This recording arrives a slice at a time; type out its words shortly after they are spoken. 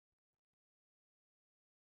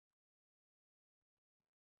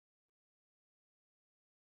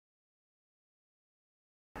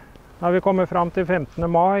Nå har vi kommet frem til 15.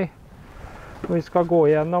 mai, og vi skal gå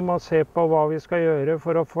igjennom og se på hva vi skal gjøre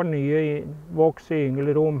for å fornye voks i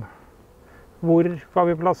yngelrom. Hvor skal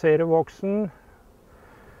vi plassere voksen?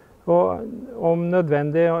 Og om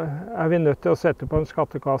nødvendig er vi nødt til å sette på en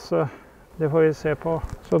skattekasse. Det får vi se på.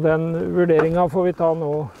 Så den vurderingen får vi ta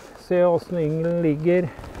nå. Se hvordan yngelen ligger.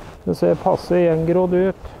 Det ser passe gjengrodd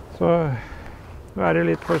ut, så være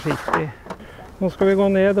litt forsiktig. Nå skal vi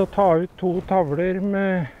gå ned og ta ut 2 tavler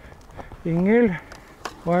med yngel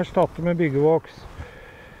og erstatte med byggevoks.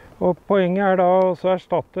 Og poenget er da også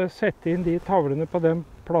å sette inn de tavlene på den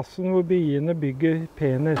plassen hvor biene bygger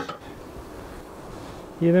penest.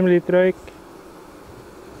 Gi dem litt røyk.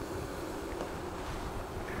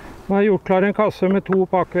 Nå har jeg gjort klar en kasse med 2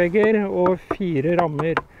 pakkvegger og 4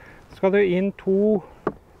 rammer. Skal det inn 2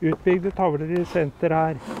 utbygde tavler i senter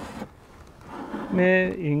her,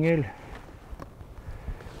 med yngel.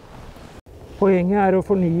 Poenget er å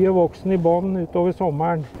fornye voksen i bånd utover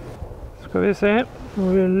sommeren. Skal vi se, nå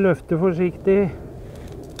vil vi løfte forsiktig.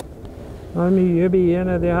 Det er mye bier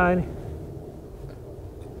nedi her.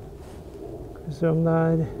 Skal vi se om det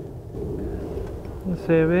er... Nå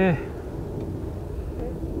ser vi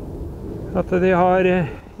at de har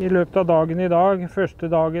i løpet av dagen i dag, første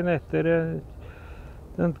dagen etter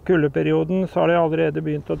den kuldeperioden, så har de allerede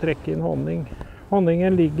begynt å trekke inn honning.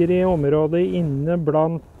 Honningen ligger i området inne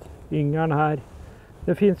blant yngelen her.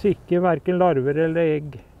 Det finnes ikke hverken larver eller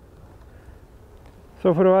egg.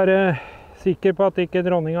 Så for å være sikker på at ikke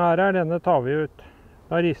dronninga er her, denne tar vi ut.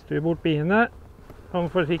 Da rister vi bort biene, sånn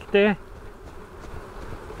forsiktig.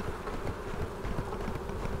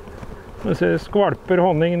 Nå ser vi skvalper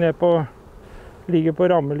honning ned på, ligger på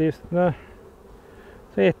rammelistene.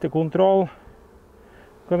 Så etterkontroll.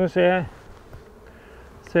 Kan du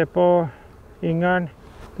se på yngelen.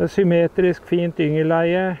 Det er symmetrisk fint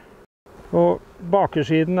yngelleie. Og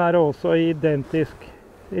bakersiden er også identisk.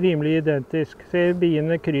 Rimelig identisk. Se,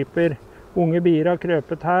 biene kryper. Unge bier har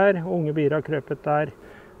krøpet her, unge bier har krøpet der.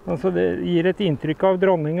 Altså det gir et inntrykk av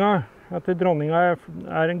dronninga, at dronninga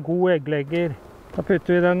er en god egglegger. Da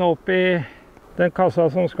putter vi den opp i den kassa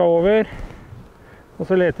som skal over, og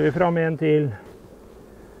så leter vi fram en til.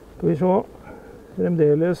 Skal vi se,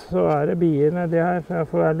 fremdeles så er det bier nedi her, så jeg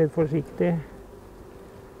får være litt forsiktig.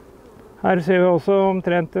 Her ser vi også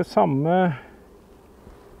omtrent det samme,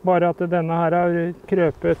 bare at denne her har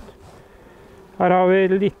krøpet. Her har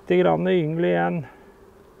vi litt grann yngel igjen,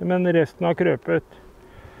 men resten har krøpet.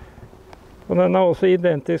 Og den er også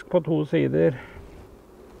identisk på 2 sider.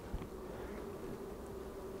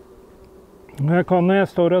 Jeg kan når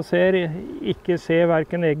jeg står og ser, ikke se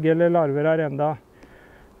hverken egg eller larver her enda.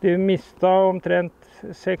 De mistet omtrent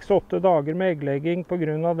 6-8 dager med egglegging på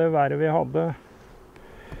grunn av det været vi hadde.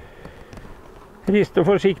 Riste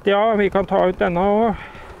forsiktig av, vi kan ta ut denne også.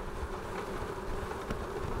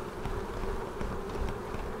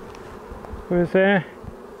 Skal vi se.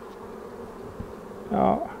 Ja.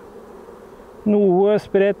 Noe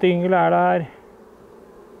spredt yngel er det her.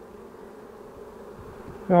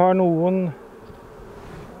 Vi har noen...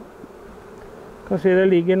 Kan si det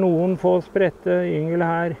ligger noen få spredte yngel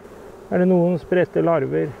her. Er det noen spredte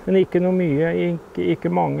larver. Men ikke noe mye,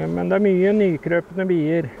 ikke mange. Men det er mye nykrøpende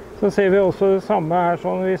bier. Så ser vi også det samme her,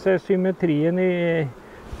 sånn vi ser symmetrien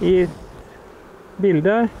i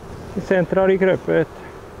bildet. I senteret har de krøpet.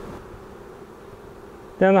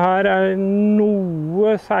 Den her er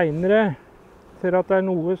noe senere. Ser at det er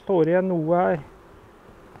noe, står igjen noe her.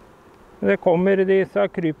 Det kommer, disse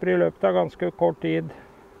kryper i løpet av ganske kort tid.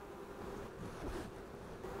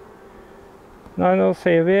 Nei, nå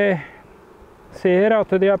ser vi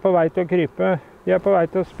at de er på vei til å krype. De er på vei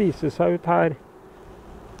til å spise seg ut her.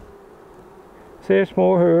 Ser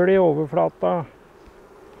små høl i overflata.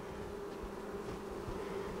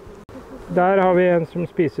 Der har vi en som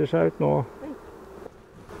spiser seg ut nå.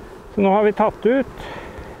 Så nå har vi tatt ut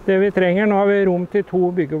det vi trenger. Nå har vi rom til 2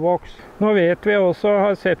 byggevoks. Nå vet vi også,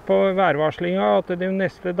 har sett på værvarslinga, at de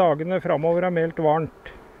neste dagene fremover er meldt varmt.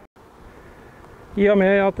 I og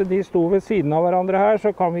med at de sto ved siden av hverandre her, så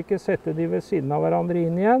kan vi ikke sette de ved siden av hverandre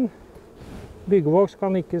inn igjen. Byggevoks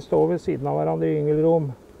kan ikke stå ved siden av hverandre i yngelrom.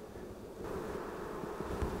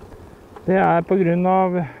 Det er på grunn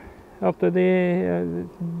av at de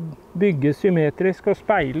bygges symmetrisk og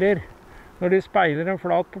speiler. Når de speiler en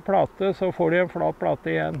flat plate, så får de en flat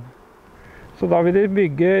plate igjen. Så da vil de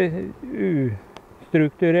bygge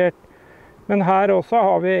ustrukturert. Men her også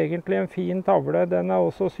har vi egentlig en fin tavle. Den er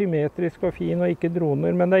også symmetrisk og fin og ikke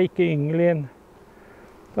droner, men det er ikke yngel inn.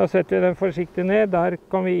 Da setter vi den forsiktig ned. Der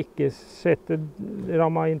kan vi ikke sette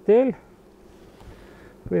ramma inn til.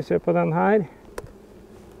 Skal vi se på den her.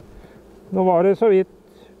 Nå var det så vidt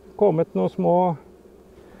kommet noen små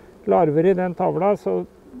larver i den tavla, så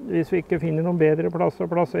hvis vi ikke finner noen bedre plass å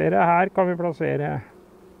plassere, her kan vi plassere.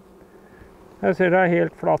 Her ser dere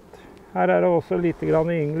helt flatt. Her er det også litt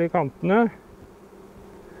grann yngel i kantene.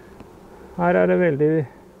 Her er det veldig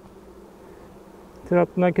til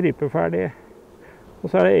at den er krypeferdig. Og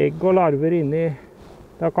så er det egg og larver inni.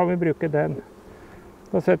 Da kan vi bruke den.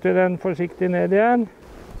 Da setter vi den forsiktig ned igjen.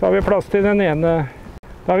 Så har vi plass til den ene.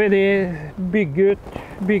 Da vil de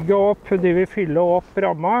bygge opp, de vil fylle opp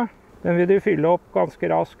ramma. Den vil de fylle opp ganske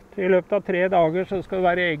raskt. I løpet av 3 dager så skal det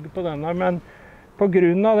være egg på denne, men på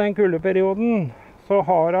grunn av den kuldeperioden så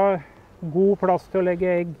har jeg god plass til å legge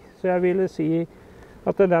egg. Så jeg ville si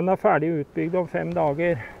at den er ferdig utbygd om 5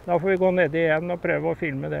 dager. Da får vi gå ned igjen og prøve å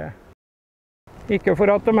filme det. Ikke for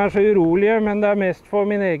at de er så urolige, men det er mest for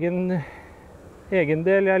min egen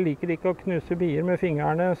del. Jeg liker ikke å knuse bier med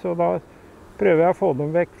fingrene, så da prøver jeg å få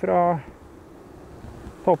dem vekk fra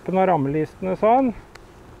toppen av rammelistene sånn.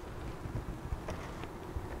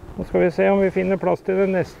 Nå skal vi se om vi finner plass til det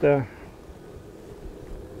neste.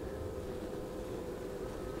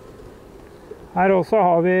 Her også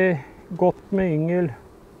har vi godt med yngel.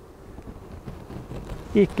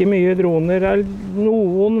 Ikke mye droner. Det er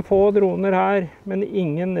noen få droner her, men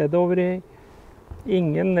ingen nedover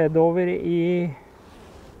i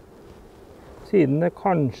sidene.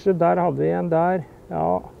 Kanskje der hadde vi en der.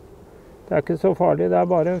 Ja, det er ikke så farlig. Det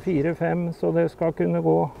er bare en 4-5, så det skal kunne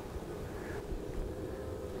gå.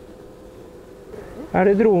 Er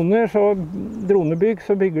det dronebygg,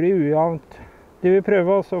 så bygger de ujevnt. De vil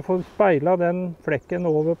prøve også å få speilet den flekken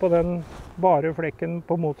over på den bare flekken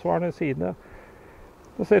på motsvarende side.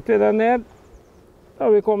 Så setter vi den ned. Da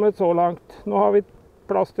har vi kommet så langt. Nå har vi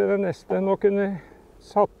plass til det neste. Nå kunne vi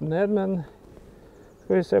satt den ned, men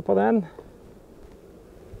skal vi se på den.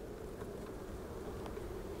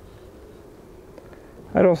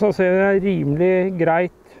 Her også ser vi det rimelig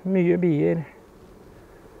greit, mye bier.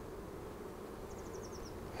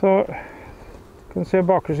 Så kan vi se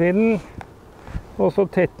bakersiden, og så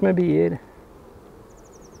tett med bier.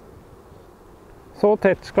 Så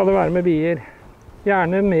tett skal det være med bier.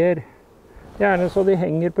 Gjerne mer. Gjerne så de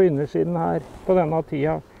henger på undersiden her på denne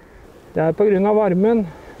tida. Det er på grunn av varmen,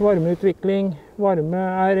 varmeutvikling. Varme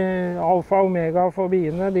er alfa og omega for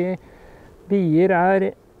biene. Bier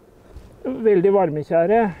er veldig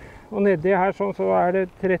varmekjære. Og nedi her sånn så er det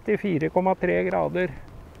 34,3 grader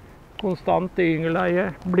konstant i yngelleie.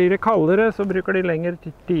 Blir det kaldere så bruker de lengre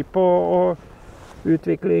tid på å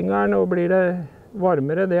utvikle yngelen, og blir det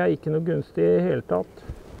varmere, det er ikke noe gunstig i hele tatt.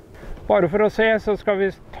 Bare for å se så skal vi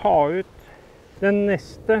ta ut den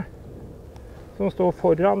neste som står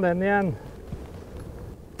foran den igjen.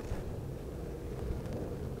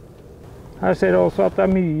 Her ser du også at det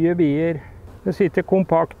er mye bier. Det sitter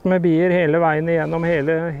kompakt med bier hele veien igjennom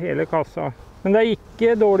hele kassa. Men det er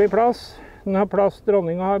ikke dårlig plass.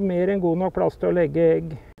 Dronningen har mer enn god nok plass til å legge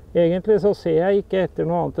egg. Egentlig så ser jeg ikke etter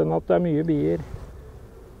noe annet enn at det er mye bier.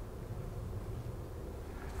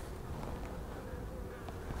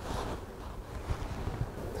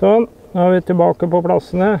 Sånn, nå er vi tilbake på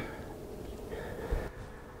plassene.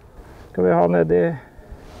 Skal vi ha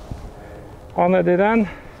nedi den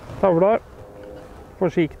tavla.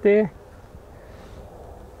 Forsiktig.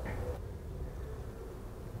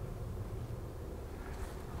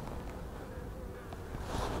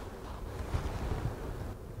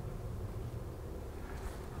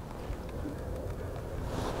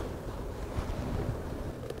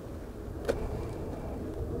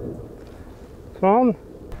 Sånn.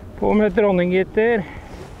 På med dronninggitter.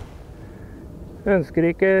 Ønsker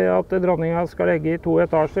ikke at dronninga skal legge i 2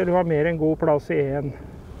 etasjer. Det var mer enn god plass i 1.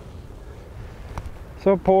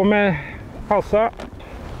 Så på med kassa.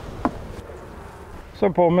 Så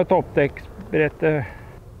på med toppdekkbrettet.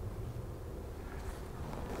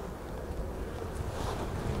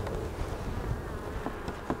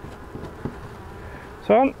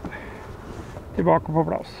 Sånn. Tilbake på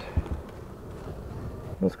plass.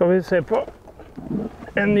 Nå skal vi se på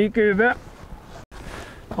en ny kube.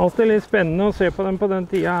 Alltid litt spennende å se på den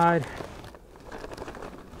tida her.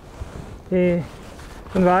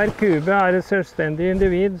 Hver kube er et selvstendig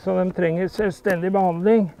individ, så de trenger selvstendig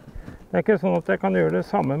behandling. Det er ikke sånn at jeg kan gjøre det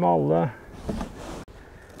samme med alle.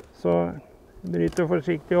 Så bryter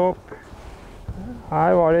forsiktig opp.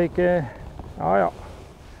 Her var det ikke... Ja.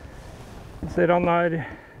 Ser han her...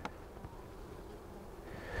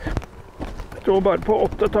 Står bare på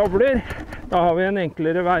 8 tavler. Da har vi en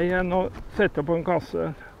enklere vei enn å sette på en kasse.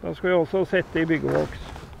 Da skal vi også sette i byggevoks.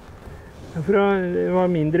 For det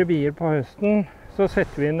var mindre bier på høsten, så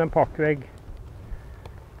setter vi inn en pakkvegg.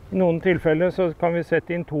 I noen tilfeller så kan vi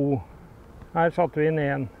sette inn 2. Her satte vi inn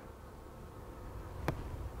 1.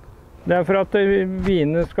 Det er for at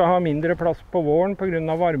biene skal ha mindre plass på våren på grunn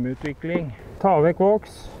av varmeutvikling. Ta vekk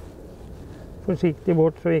voks. Forsiktig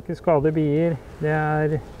bort så vi ikke skader bier. Det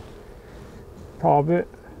er tabu.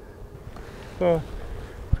 Så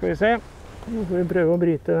skal vi se. Nå får vi prøve å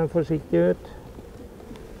bryte den forsiktig ut.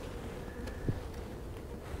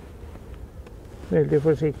 Veldig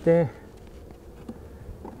forsiktig.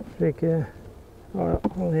 Så ikke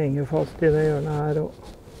han henger fast i det hjørnet her.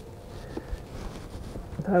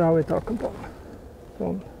 Der har vi taket på den.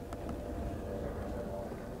 Sånn.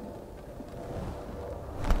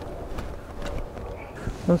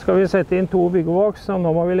 Nå skal vi sette inn 2 byggevoks, og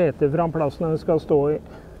nå må vi lete fram plassen den skal stå i.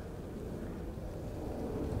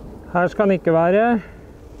 Her skal den ikke være.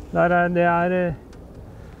 Det er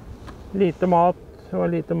lite mat,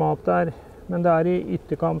 og lite mat der. Men det er i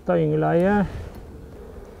ytterkant av yngeleiet.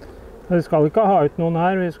 Vi skal ikke ha ut noen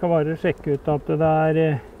her, vi skal bare sjekke ut at det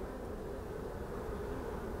er...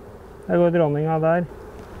 Der går dronninga der.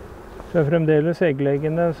 Så er fremdeles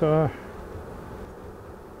eggleggende, så...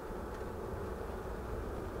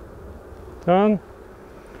 Sånn.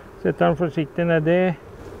 Setter den forsiktig nedi.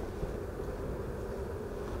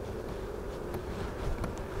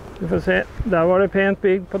 Vi får se. Der var det pent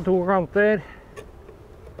bygd på 2 kanter.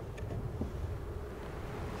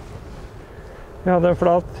 Vi hadde en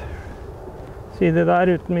flat side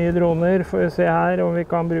der uten mye droner. Får vi se her om vi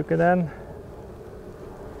kan bruke den.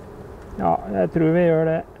 Ja, jeg tror vi gjør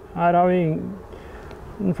det. Her har vi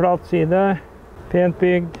en flat side, pent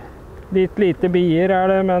bygd. Litt lite bier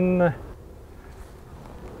er det, men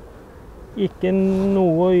ikke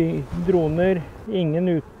noe droner, ingen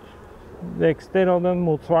utvekster, og den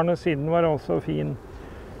motsvarende siden var også fin.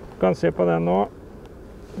 Du kan se på den nå,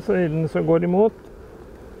 siden som går imot.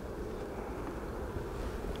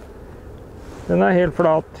 Den er helt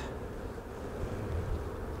flat.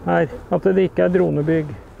 Her, at det ikke er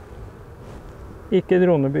dronebygg. Ikke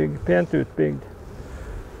dronebygg, pent utbygd.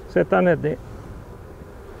 Sett der nedi.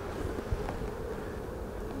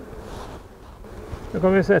 Så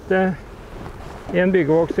kan vi sette en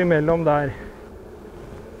byggevoks imellom der.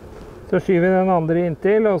 Så skyver vi den andre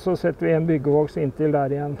inntil, og så setter vi en byggevoks inntil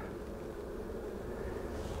der igjen.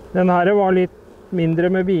 Den her var litt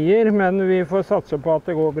mindre med bier, men vi får satse på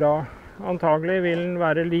at det går bra. Antagelig vil den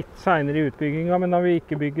være litt senere i utbygginga, men da vil vi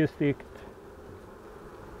ikke bygge stygt.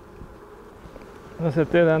 Nå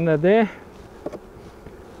setter vi den nedi.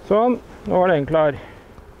 Sånn, nå var den klar.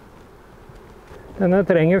 Denne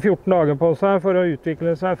trenger 14 dager på seg for å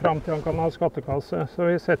utvikle seg frem til han kan ha skattekasse. Så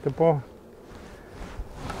vi setter på.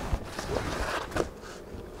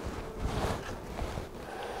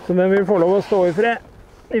 Så den vil få lov å stå i fred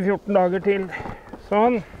i 14 dager til.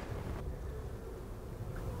 Sånn.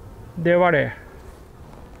 Det var det.